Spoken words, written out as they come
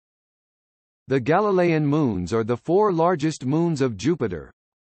The Galilean moons are the four largest moons of Jupiter: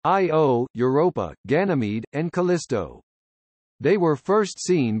 Io, Europa, Ganymede, and Callisto. They were first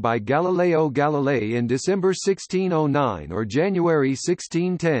seen by Galileo Galilei in December 1609 or January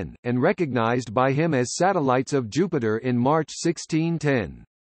 1610, and recognized by him as satellites of Jupiter in March 1610.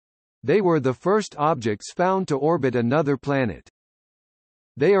 They were the first objects found to orbit another planet.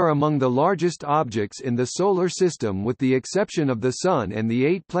 They are among the largest objects in the Solar System with the exception of the Sun and the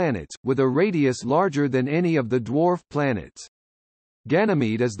 8 planets, with a radius larger than any of the dwarf planets.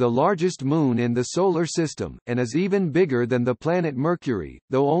 Ganymede is the largest moon in the Solar System, and is even bigger than the planet Mercury,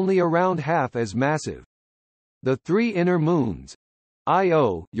 though only around half as massive. The three inner moons,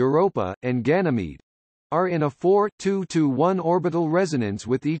 Io, Europa, and Ganymede, are in a 4-2-1 orbital resonance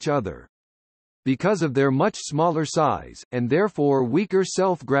with each other. Because of their much smaller size, and therefore weaker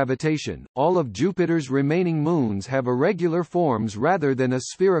self-gravitation, all of Jupiter's remaining moons have irregular forms rather than a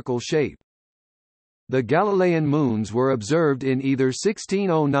spherical shape. The Galilean moons were observed in either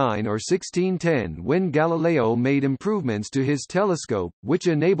 1609 or 1610 when Galileo made improvements to his telescope, which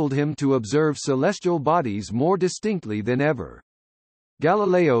enabled him to observe celestial bodies more distinctly than ever.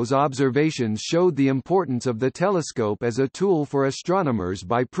 Galileo's observations showed the importance of the telescope as a tool for astronomers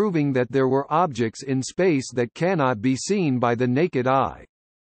by proving that there were objects in space that cannot be seen by the naked eye.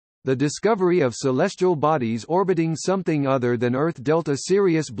 The discovery of celestial bodies orbiting something other than Earth dealt a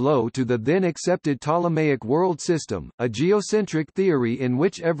serious blow to the then accepted Ptolemaic world system, a geocentric theory in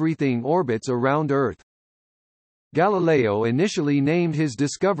which everything orbits around Earth. Galileo initially named his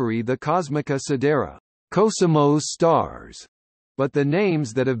discovery the Cosmica Sidera, Cosmos stars, but the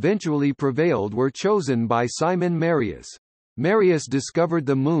names that eventually prevailed were chosen by Simon Marius. Marius discovered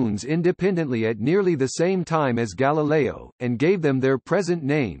the moons independently at nearly the same time as Galileo, and gave them their present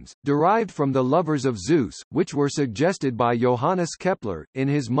names, derived from the lovers of Zeus, which were suggested by Johannes Kepler, in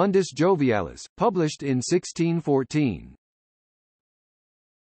his Mundus Jovialis, published in 1614.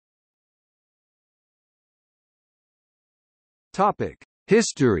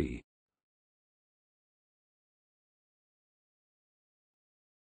 History.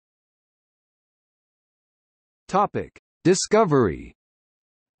 Discovery.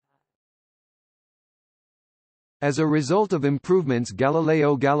 As a result of improvements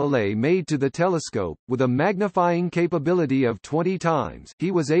Galileo Galilei made to the telescope, with a magnifying capability of 20 times, he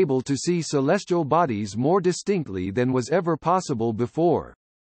was able to see celestial bodies more distinctly than was ever possible before.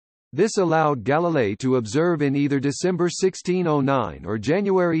 This allowed Galilei to observe in either December 1609 or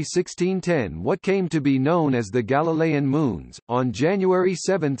January 1610 what came to be known as the Galilean moons. On January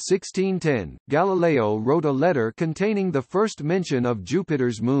 7, 1610, Galileo wrote a letter containing the first mention of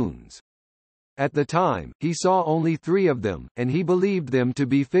Jupiter's moons. At the time, he saw only 3 of them, and he believed them to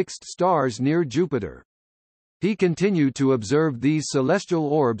be fixed stars near Jupiter. He continued to observe these celestial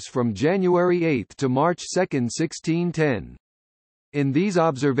orbs from January 8 to March 2, 1610. In these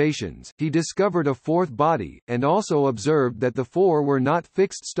observations, he discovered a fourth body, and also observed that the 4 were not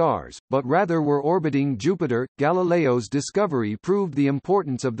fixed stars, but rather were orbiting Jupiter. Galileo's discovery proved the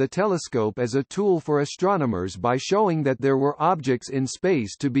importance of the telescope as a tool for astronomers by showing that there were objects in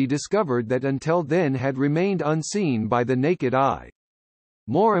space to be discovered that until then had remained unseen by the naked eye.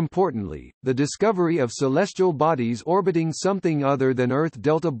 More importantly, the discovery of celestial bodies orbiting something other than Earth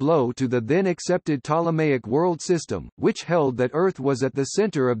dealt a blow to the then accepted Ptolemaic world system, which held that Earth was at the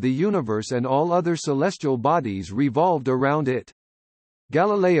center of the universe and all other celestial bodies revolved around it.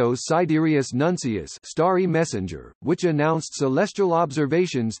 Galileo's Sidereus Nuncius, starry messenger, which announced celestial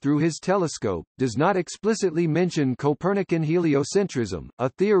observations through his telescope, does not explicitly mention Copernican heliocentrism, a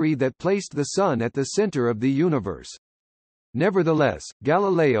theory that placed the Sun at the center of the universe. Nevertheless,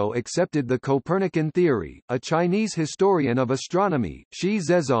 Galileo accepted the Copernican theory. A Chinese historian of astronomy, Shi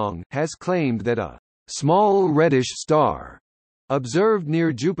Zezong, has claimed that a small reddish star observed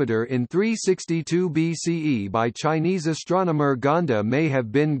near Jupiter in 362 BCE by Chinese astronomer Ganda may have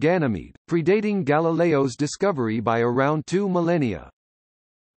been Ganymede, predating Galileo's discovery by around 2 millennia.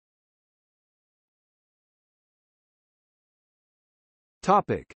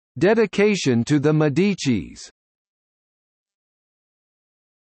 Topic: Dedication to the Medicis.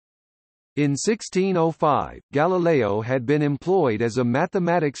 In 1605, Galileo had been employed as a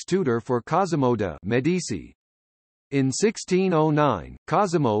mathematics tutor for Cosimo de' Medici. In 1609,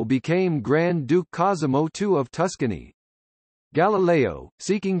 Cosimo became Grand Duke Cosimo II of Tuscany. Galileo,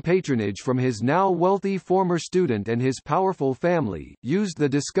 seeking patronage from his now wealthy former student and his powerful family, used the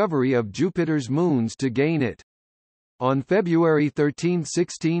discovery of Jupiter's moons to gain it. On February 13,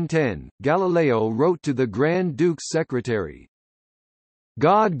 1610, Galileo wrote to the Grand Duke's secretary,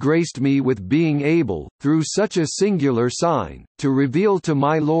 God graced me with being able, through such a singular sign, to reveal to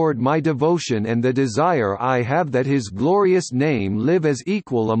my Lord my devotion and the desire I have that his glorious name live as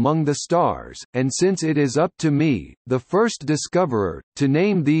equal among the stars, and since it is up to me, the first discoverer, to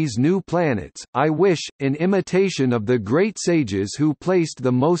name these new planets, I wish, in imitation of the great sages who placed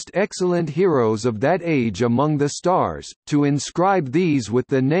the most excellent heroes of that age among the stars, to inscribe these with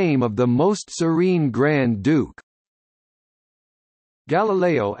the name of the most serene Grand Duke.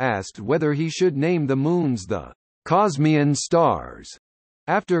 Galileo asked whether he should name the moons the Cosmian stars,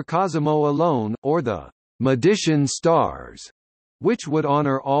 after Cosimo alone, or the Medician stars, which would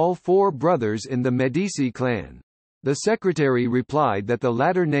honor all four brothers in the Medici clan. The secretary replied that the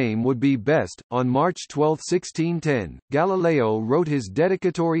latter name would be best. On March 12, 1610, Galileo wrote his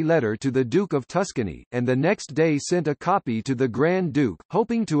dedicatory letter to the Duke of Tuscany, and the next day sent a copy to the Grand Duke,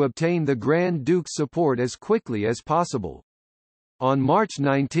 hoping to obtain the Grand Duke's support as quickly as possible. On March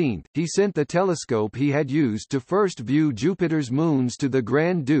 19, he sent the telescope he had used to first view Jupiter's moons to the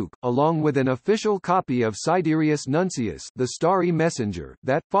Grand Duke, along with an official copy of Sidereus Nuncius, the starry messenger,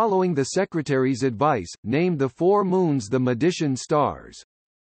 that, following the secretary's advice, named the four moons the Medician stars.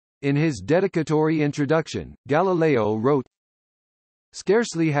 In his dedicatory introduction, Galileo wrote,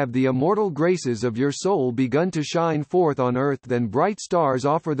 "Scarcely have the immortal graces of your soul begun to shine forth on earth than bright stars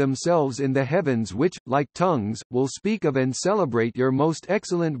offer themselves in the heavens which, like tongues, will speak of and celebrate your most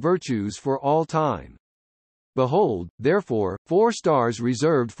excellent virtues for all time. Behold, therefore, four stars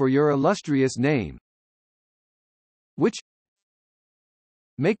reserved for your illustrious name, which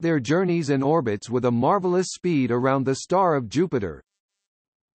make their journeys and orbits with a marvelous speed around the star of Jupiter,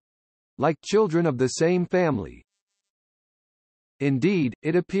 like children of the same family. Indeed,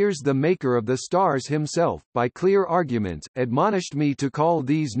 it appears the maker of the stars himself, by clear arguments, admonished me to call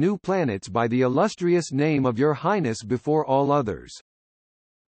these new planets by the illustrious name of your Highness before all others."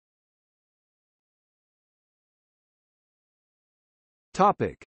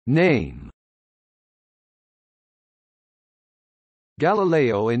 Topic: Name.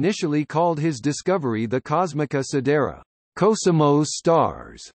 Galileo initially called his discovery the Cosmica Sidera, Cosimo's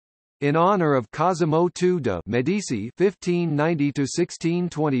stars, in honor of Cosimo II de' Medici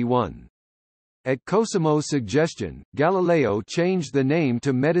 (1590–1621). At Cosimo's suggestion, Galileo changed the name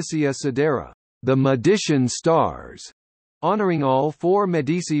to Medicia Sidera, the Medician stars, honoring all four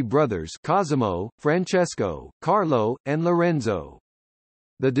Medici brothers Cosimo, Francesco, Carlo, and Lorenzo.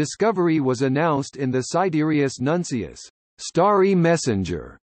 The discovery was announced in the Sidereus Nuncius, Starry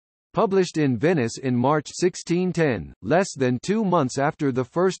Messenger, published in Venice in March 1610, less than 2 months after the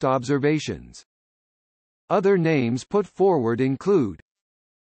first observations. Other names put forward include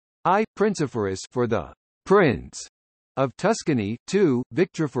I. Princiforus for the Prince of Tuscany, 2.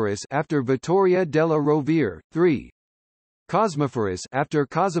 Victriforus after Vittoria della Rovere, 3. Cosmiforus after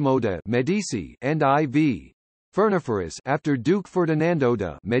Cosimo de' Medici, and IV. Ferniferus after Duke Ferdinando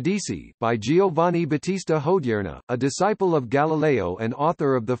de' Medici by Giovanni Battista Hodierna, a disciple of Galileo and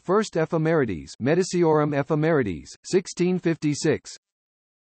author of the first Ephemerides Mediciorum Ephemerides, 1656.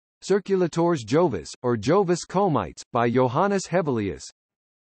 Circulatores Jovis, or Jovis Comites, by Johannes Hevelius.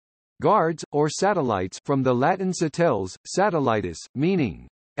 Guards, or satellites from the Latin satellis, satellitus, meaning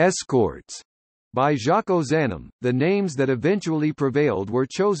escorts, by Jaco Zanum. The names that eventually prevailed were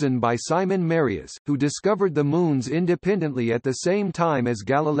chosen by Simon Marius, who discovered the moons independently at the same time as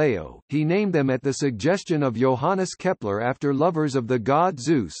Galileo. He named them at the suggestion of Johannes Kepler after lovers of the god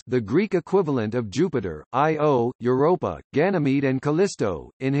Zeus, the Greek equivalent of Jupiter, Io, Europa, Ganymede and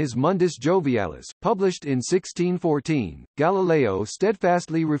Callisto. In his Mundus Jovialis, published in 1614, Galileo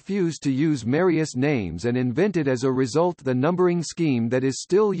steadfastly refused to use Marius names and invented as a result the numbering scheme that is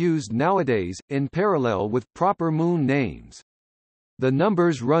still used nowadays, in parallel with proper moon names. The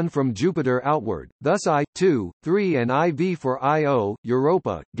numbers run from Jupiter outward, thus I, 2, 3 and IV for Io,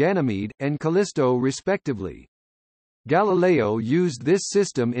 Europa, Ganymede, and Callisto respectively. Galileo used this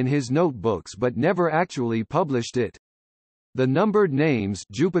system in his notebooks but never actually published it. The numbered names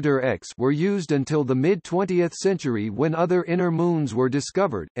Jupiter X were used until the mid-20th century when other inner moons were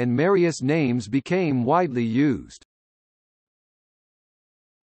discovered, and Marius names became widely used.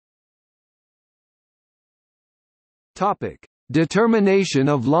 Topic: Determination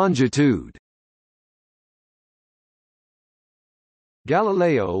of longitude.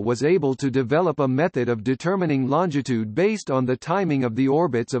 Galileo was able to develop a method of determining longitude based on the timing of the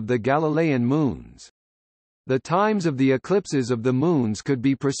orbits of the Galilean moons. The times of the eclipses of the moons could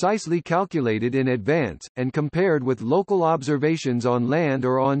be precisely calculated in advance, and compared with local observations on land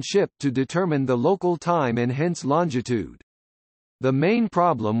or on ship to determine the local time and hence longitude. The main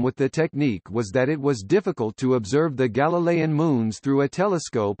problem with the technique was that it was difficult to observe the Galilean moons through a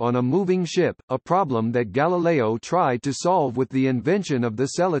telescope on a moving ship, a problem that Galileo tried to solve with the invention of the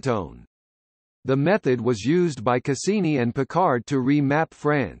celestone. The method was used by Cassini and Picard to re-map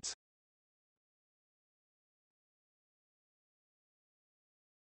France.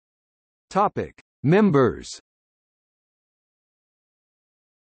 Topic: Members.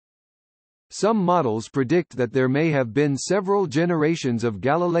 Some models predict that there may have been several generations of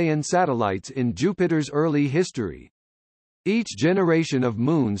Galilean satellites in Jupiter's early history. Each generation of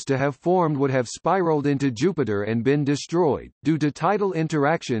moons to have formed would have spiraled into Jupiter and been destroyed, due to tidal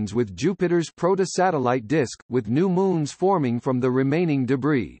interactions with Jupiter's proto-satellite disk, with new moons forming from the remaining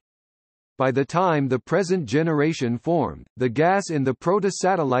debris. By the time the present generation formed, the gas in the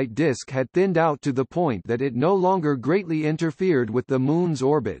proto-satellite disk had thinned out to the point that it no longer greatly interfered with the moon's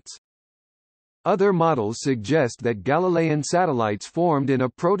orbits. Other models suggest that Galilean satellites formed in a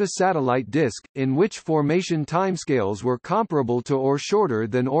proto-satellite disk, in which formation timescales were comparable to or shorter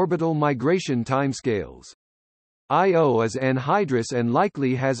than orbital migration timescales. Io is anhydrous and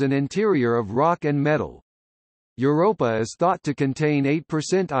likely has an interior of rock and metal. Europa is thought to contain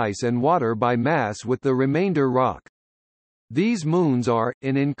 8% ice and water by mass, with the remainder rock. These moons are,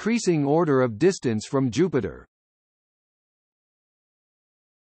 in increasing order of distance from Jupiter.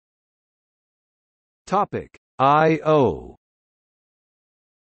 Topic: Io.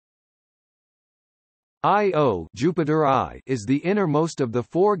 Io, Jupiter I, is the innermost of the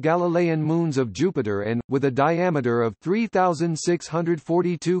 4 Galilean moons of Jupiter and, with a diameter of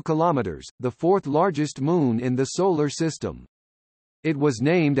 3,642 kilometers, the 4th largest moon in the Solar System. It was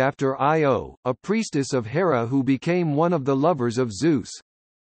named after Io, a priestess of Hera who became one of the lovers of Zeus.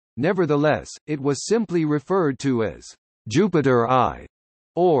 Nevertheless, it was simply referred to as Jupiter I,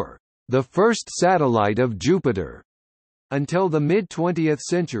 or the first satellite of Jupiter. Until the mid-20th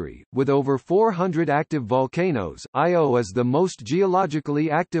century, with over 400 active volcanoes, Io is the most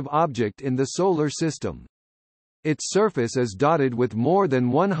geologically active object in the Solar System. Its surface is dotted with more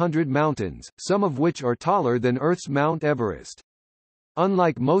than 100 mountains, some of which are taller than Earth's Mount Everest.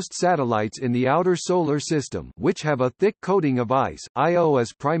 Unlike most satellites in the outer Solar System, which have a thick coating of ice, Io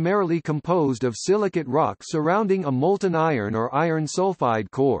is primarily composed of silicate rock surrounding a molten iron or iron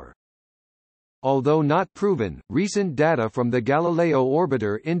sulfide core. Although not proven, recent data from the Galileo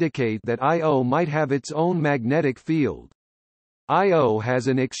orbiter indicate that Io might have its own magnetic field. Io has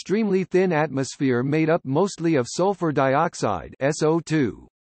an extremely thin atmosphere made up mostly of sulfur dioxide (SO2).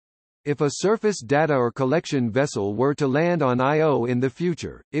 If a surface data or collection vessel were to land on Io in the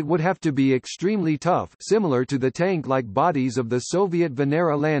future, it would have to be extremely tough, similar to the tank-like bodies of the Soviet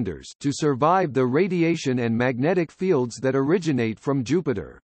Venera landers, to survive the radiation and magnetic fields that originate from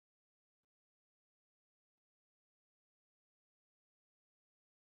Jupiter.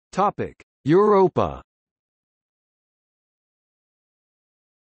 Topic: Europa.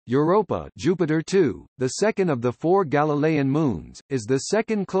 Europa, Jupiter II, the second of the 4 Galilean moons, is the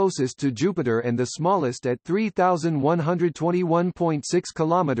second closest to Jupiter and the smallest at 3,121.6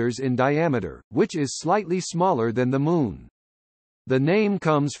 kilometers in diameter, which is slightly smaller than the Moon. The name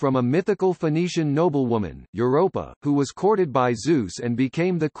comes from a mythical Phoenician noblewoman, Europa, who was courted by Zeus and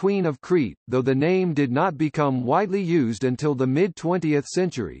became the Queen of Crete. Though the name did not become widely used until the mid-20th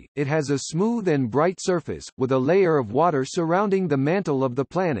century, it has a smooth and bright surface, with a layer of water surrounding the mantle of the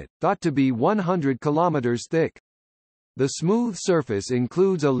planet, thought to be 100 kilometers thick. The smooth surface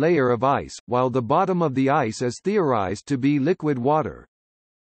includes a layer of ice, while the bottom of the ice is theorized to be liquid water.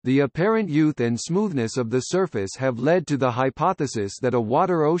 The apparent youth and smoothness of the surface have led to the hypothesis that a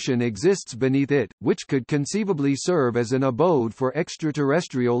water ocean exists beneath it, which could conceivably serve as an abode for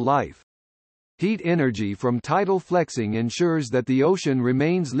extraterrestrial life. Heat energy from tidal flexing ensures that the ocean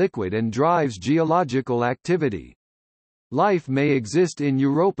remains liquid and drives geological activity. Life may exist in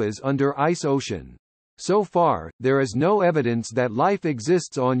Europa's under-ice ocean. So far, there is no evidence that life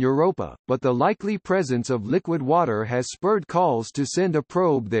exists on Europa, but the likely presence of liquid water has spurred calls to send a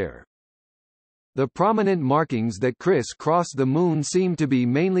probe there. The prominent markings that criss-cross the Moon seem to be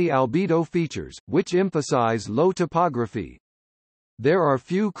mainly albedo features, which emphasize low topography. There are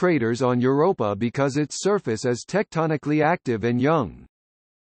few craters on Europa because its surface is tectonically active and young.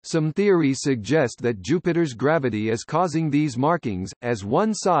 Some theories suggest that Jupiter's gravity is causing these markings, as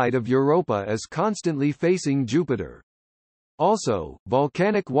one side of Europa is constantly facing Jupiter. Also,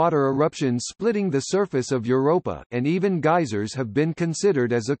 volcanic water eruptions splitting the surface of Europa, and even geysers have been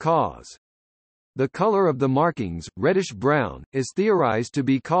considered as a cause. The color of the markings, reddish-brown, is theorized to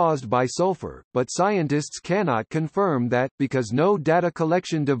be caused by sulfur, but scientists cannot confirm that, because no data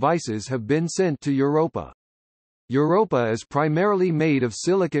collection devices have been sent to Europa. Europa is primarily made of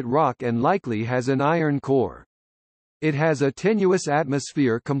silicate rock and likely has an iron core. It has a tenuous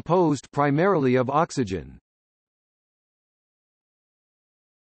atmosphere composed primarily of oxygen.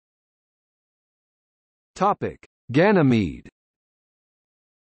 Topic: Ganymede.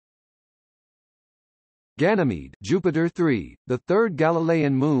 Ganymede, Jupiter 3, the third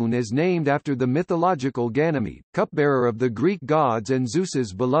Galilean moon, is named after the mythological Ganymede, cupbearer of the Greek gods and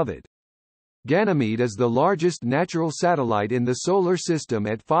Zeus's beloved. Ganymede is the largest natural satellite in the Solar System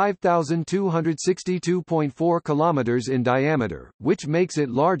at 5,262.4 km in diameter, which makes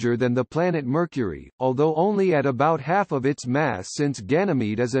it larger than the planet Mercury, although only at about half of its mass since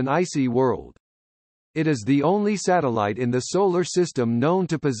Ganymede is an icy world. It is the only satellite in the Solar System known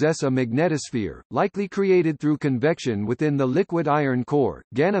to possess a magnetosphere, likely created through convection within the liquid iron core.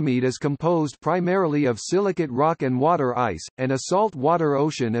 Ganymede is composed primarily of silicate rock and water ice, and a salt water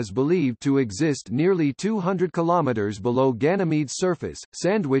ocean is believed to exist nearly 200 km below Ganymede's surface,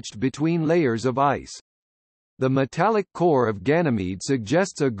 sandwiched between layers of ice. The metallic core of Ganymede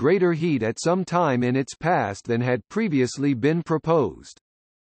suggests a greater heat at some time in its past than had previously been proposed.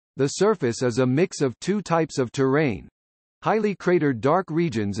 The surface is a mix of two types of terrain: highly cratered dark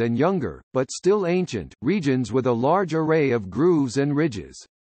regions and younger, but still ancient, regions with a large array of grooves and ridges.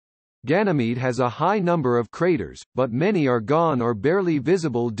 Ganymede has a high number of craters, but many are gone or barely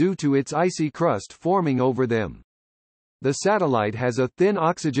visible due to its icy crust forming over them. The satellite has a thin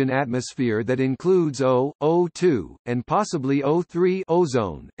oxygen atmosphere that includes O, O2, and possibly O3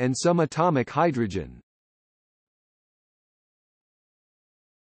 ozone, and some atomic hydrogen.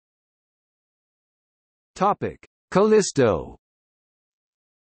 Topic: Callisto.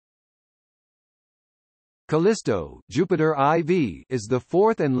 Callisto, Jupiter IV, is the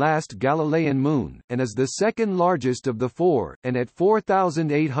fourth and last Galilean moon, and is the second largest of the four, and at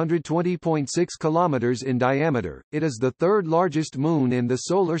 4,820.6 km in diameter, it is the third largest moon in the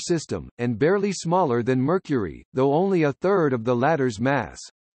Solar System, and barely smaller than Mercury, though only a third of the latter's mass.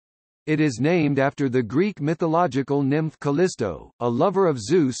 It is named after the Greek mythological nymph Callisto, a lover of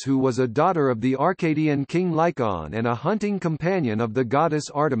Zeus who was a daughter of the Arcadian king Lycaon and a hunting companion of the goddess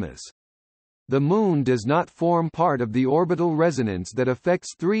Artemis. The Moon does not form part of the orbital resonance that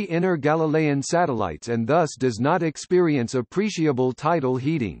affects three inner Galilean satellites and thus does not experience appreciable tidal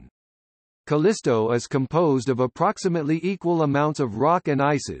heating. Callisto is composed of approximately equal amounts of rock and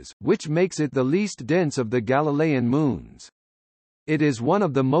ices, which makes it the least dense of the Galilean moons. It is one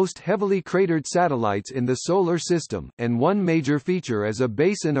of the most heavily cratered satellites in the Solar System, and one major feature is a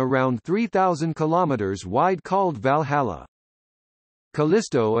basin around 3,000 km wide called Valhalla.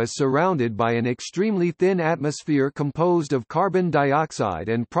 Callisto is surrounded by an extremely thin atmosphere composed of carbon dioxide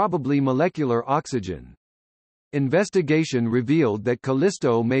and probably molecular oxygen. Investigation revealed that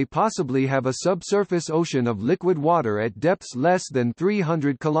Callisto may possibly have a subsurface ocean of liquid water at depths less than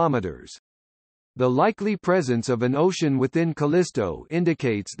 300 km. The likely presence of an ocean within Callisto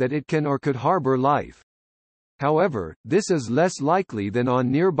indicates that it can or could harbor life. However, this is less likely than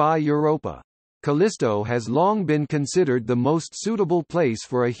on nearby Europa. Callisto has long been considered the most suitable place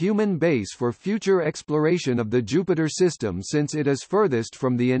for a human base for future exploration of the Jupiter system since it is furthest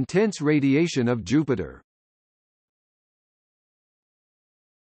from the intense radiation of Jupiter.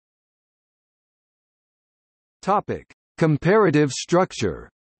 Topic: Comparative structure.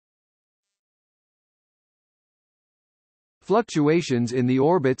 Fluctuations in the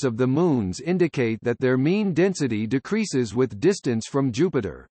orbits of the moons indicate that their mean density decreases with distance from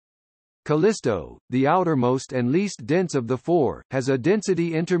Jupiter. Callisto, the outermost and least dense of the four, has a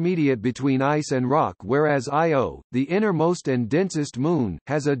density intermediate between ice and rock, whereas Io, the innermost and densest moon,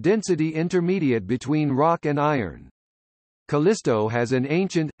 has a density intermediate between rock and iron. Callisto has an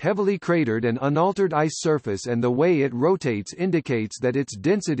ancient, heavily cratered and unaltered ice surface, and the way it rotates indicates that its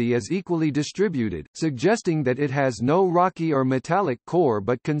density is equally distributed, suggesting that it has no rocky or metallic core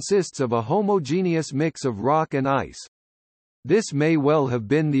but consists of a homogeneous mix of rock and ice. This may well have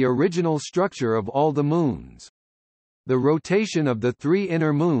been the original structure of all the moons. The rotation of the three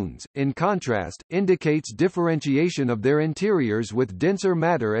inner moons, in contrast, indicates differentiation of their interiors with denser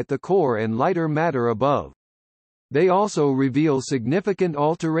matter at the core and lighter matter above. They also reveal significant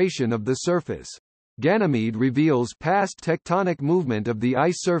alteration of the surface. Ganymede reveals past tectonic movement of the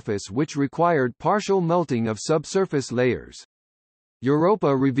ice surface which required partial melting of subsurface layers.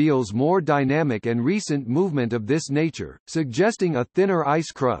 Europa reveals more dynamic and recent movement of this nature, suggesting a thinner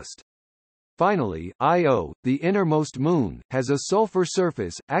ice crust. Finally, Io, the innermost moon, has a sulfur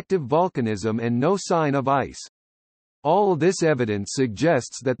surface, active volcanism and no sign of ice. All this evidence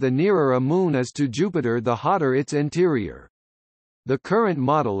suggests that the nearer a moon is to Jupiter the hotter its interior. The current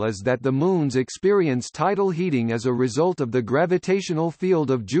model is that the moons experience tidal heating as a result of the gravitational field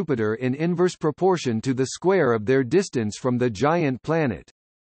of Jupiter in inverse proportion to the square of their distance from the giant planet.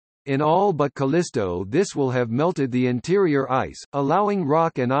 In all but Callisto, this will have melted the interior ice, allowing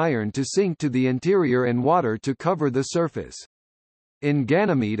rock and iron to sink to the interior and water to cover the surface. In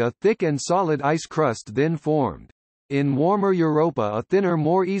Ganymede, a thick and solid ice crust then formed. In warmer Europa, a thinner,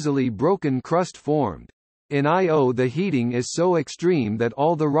 more easily broken crust formed. In Io, the heating is so extreme that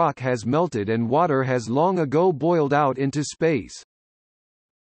all the rock has melted and water has long ago boiled out into space.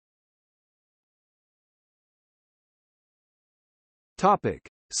 Topic: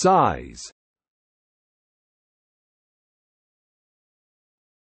 Size.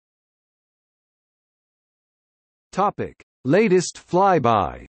 Topic: Latest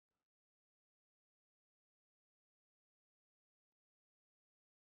flyby.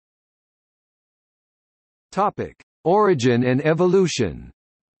 Topic: Origin and evolution.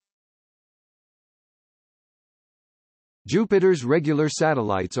 Jupiter's regular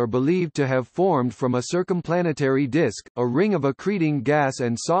satellites are believed to have formed from a circumplanetary disk, a ring of accreting gas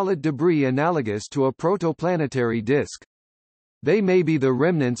and solid debris analogous to a protoplanetary disk. They may be the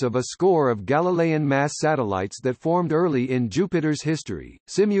remnants of a score of Galilean mass satellites that formed early in Jupiter's history.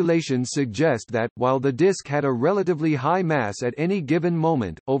 Simulations suggest that, while the disk had a relatively high mass at any given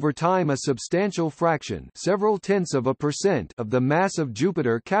moment, over time a substantial fraction, several tenths of a percent, of the mass of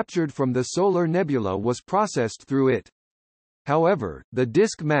Jupiter captured from the solar nebula was processed through it. However, the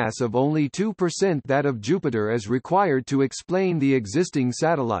disk mass of only 2% that of Jupiter is required to explain the existing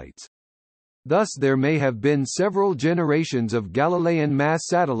satellites. Thus there may have been several generations of Galilean mass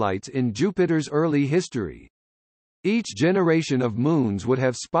satellites in Jupiter's early history. Each generation of moons would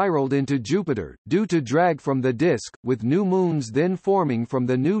have spiraled into Jupiter, due to drag from the disk, with new moons then forming from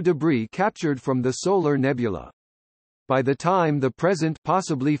the new debris captured from the solar nebula. By the time the present,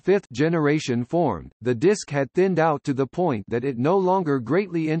 possibly fifth generation formed, the disk had thinned out to the point that it no longer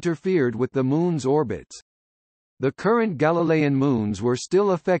greatly interfered with the moon's orbits. The current Galilean moons were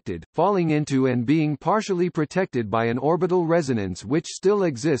still affected, falling into and being partially protected by an orbital resonance which still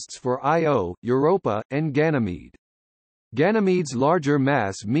exists for Io, Europa, and Ganymede. Ganymede's larger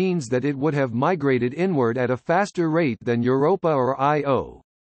mass means that it would have migrated inward at a faster rate than Europa or Io.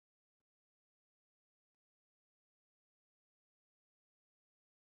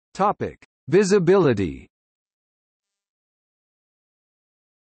 Topic: Visibility.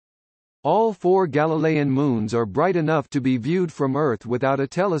 All four Galilean moons are bright enough to be viewed from Earth without a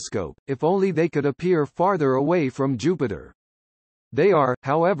telescope, if only they could appear farther away from Jupiter. They are,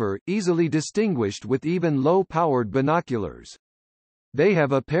 however, easily distinguished with even low-powered binoculars. They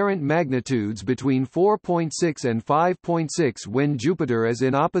have apparent magnitudes between 4.6 and 5.6 when Jupiter is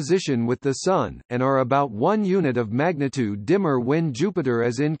in opposition with the Sun, and are about 1 unit of magnitude dimmer when Jupiter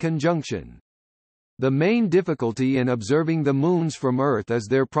is in conjunction. The main difficulty in observing the moons from Earth is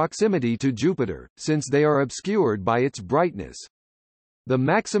their proximity to Jupiter, since they are obscured by its brightness. The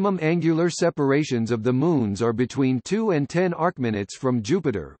maximum angular separations of the moons are between 2 and 10 arcminutes from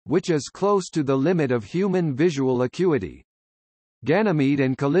Jupiter, which is close to the limit of human visual acuity. Ganymede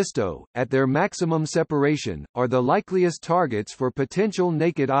and Callisto, at their maximum separation, are the likeliest targets for potential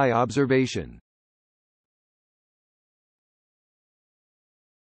naked eye observation.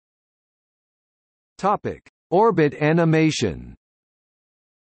 Topic: Orbit animation.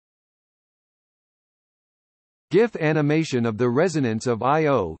 GIF animation of the resonance of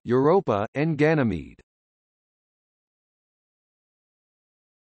Io, Europa, and Ganymede.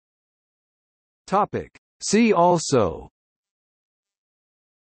 Topic: See also: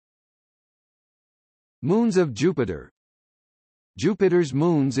 Moons of Jupiter, Jupiter's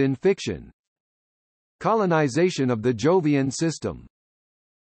moons in fiction, colonization of the Jovian system.